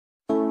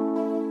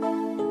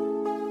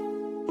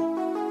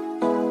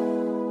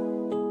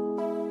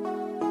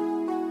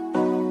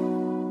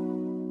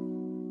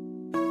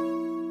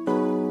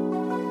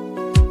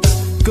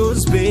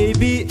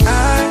baby,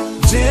 I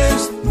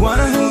just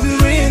wanna hold you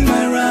in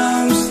my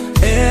arms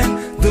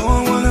and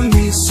don't wanna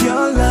miss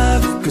your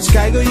love. Cause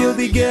Kygo, you're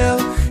the girl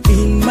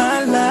in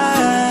my life.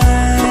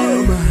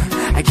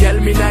 Girl,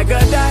 me not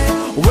gonna die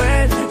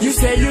when you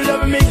say you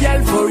love me,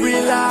 girl, for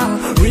real.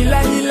 Real,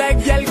 he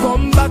like, girl,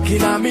 come back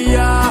in me,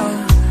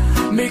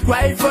 Me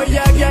cry for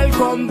ya, girl,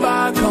 come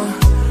back.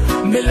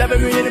 Me love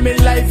you in my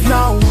life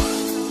now.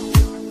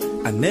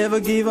 I never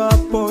give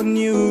up on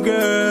you,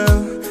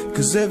 girl.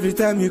 Cause every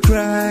time you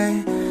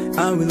cry,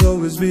 I will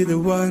always be the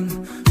one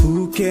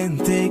who can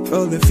take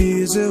all the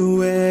fears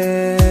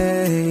away.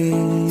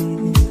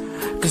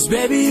 Cause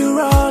baby,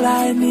 you're all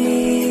I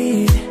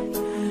need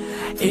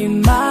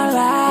in my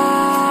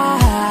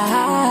life.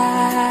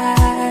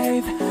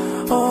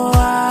 Oh,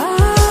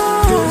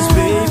 cause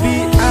baby,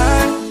 I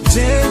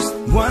just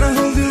wanna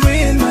hold you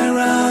in my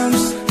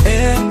arms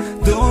and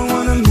don't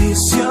wanna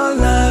miss your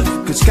love.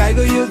 Cause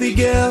Kygo, you're the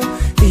girl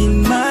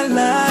in my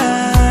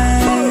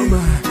life.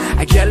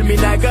 Girl, me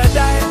not gonna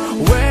die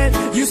when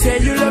you say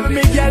you love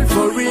me, girl,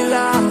 for real.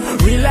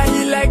 Real,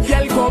 he like,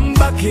 girl, come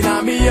back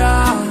in me,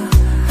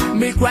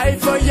 Me cry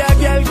for ya,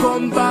 girl,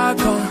 come back.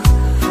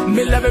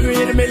 Me love you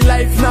in my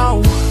life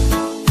now.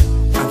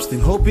 I'm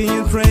still hoping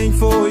and praying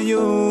for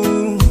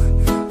you.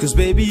 Cause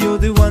baby, you're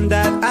the one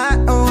that I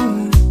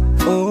own,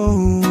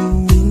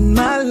 in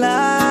my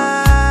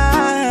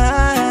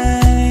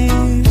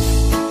life.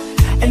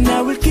 And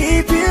I will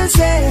keep you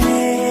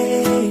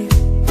safe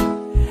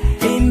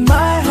in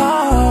my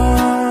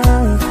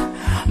heart,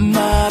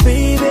 my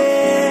baby.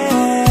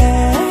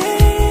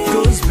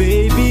 Cause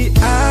baby,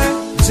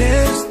 I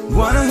just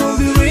wanna hold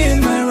you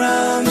in my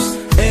arms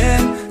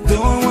and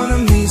don't wanna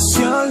miss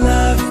your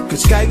love.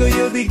 Cause Kygo,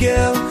 you're the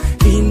girl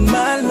in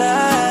my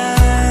life.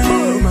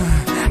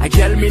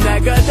 Girl, me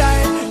not gonna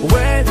die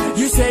when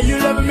you say you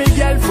love me,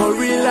 girl, for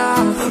real.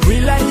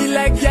 Real, he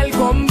like, girl,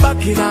 come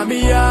back in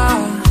me,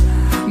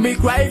 Me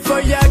cry for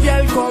ya,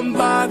 girl, come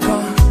back.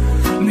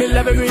 Me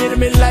love you in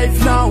my life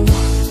now.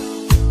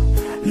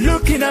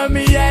 Looking at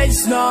me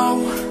eyes now,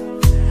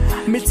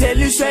 me tell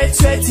you straight,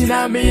 straight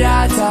in me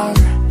heart.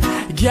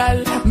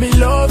 Girl, me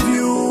love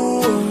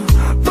you.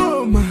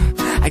 Boom.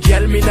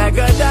 Girl, me not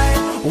gonna die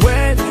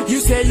when you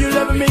say you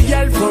love me,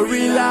 girl, for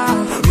real.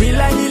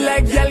 Real, he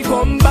like, girl,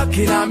 come back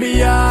in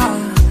me,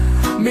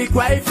 Me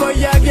cry for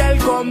ya, girl,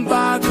 come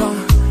back.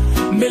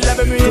 Me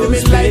love you in my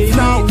life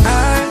now. I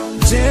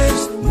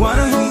just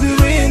wanna hold you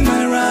in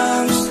my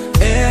arms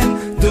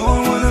and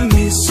don't wanna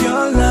miss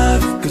your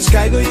love. Cause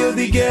Kygo, you're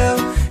the girl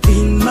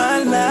in my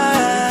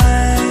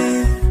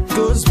life.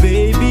 Cause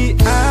baby,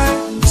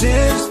 I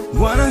just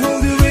wanna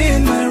hold you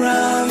in my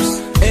arms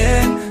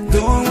and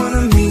don't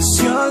wanna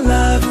miss your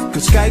love.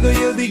 Cause Kygo,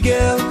 you're the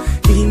girl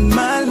in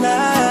my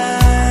life.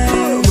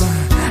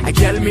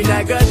 Girl, me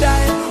not gonna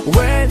die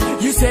when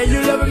you say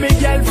you love me,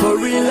 girl, for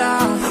real.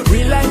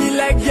 Real, he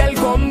like, girl,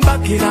 come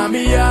back in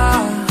me,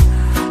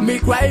 Me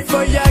cry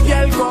for ya,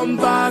 girl, come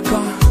back.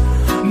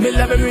 Me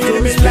love you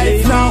in my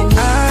life now.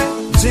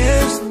 I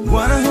just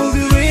wanna hold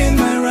you in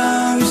my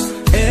arms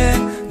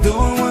and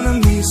don't wanna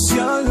miss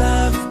your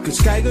love. Cause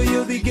Kygo,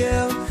 you're the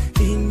girl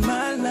in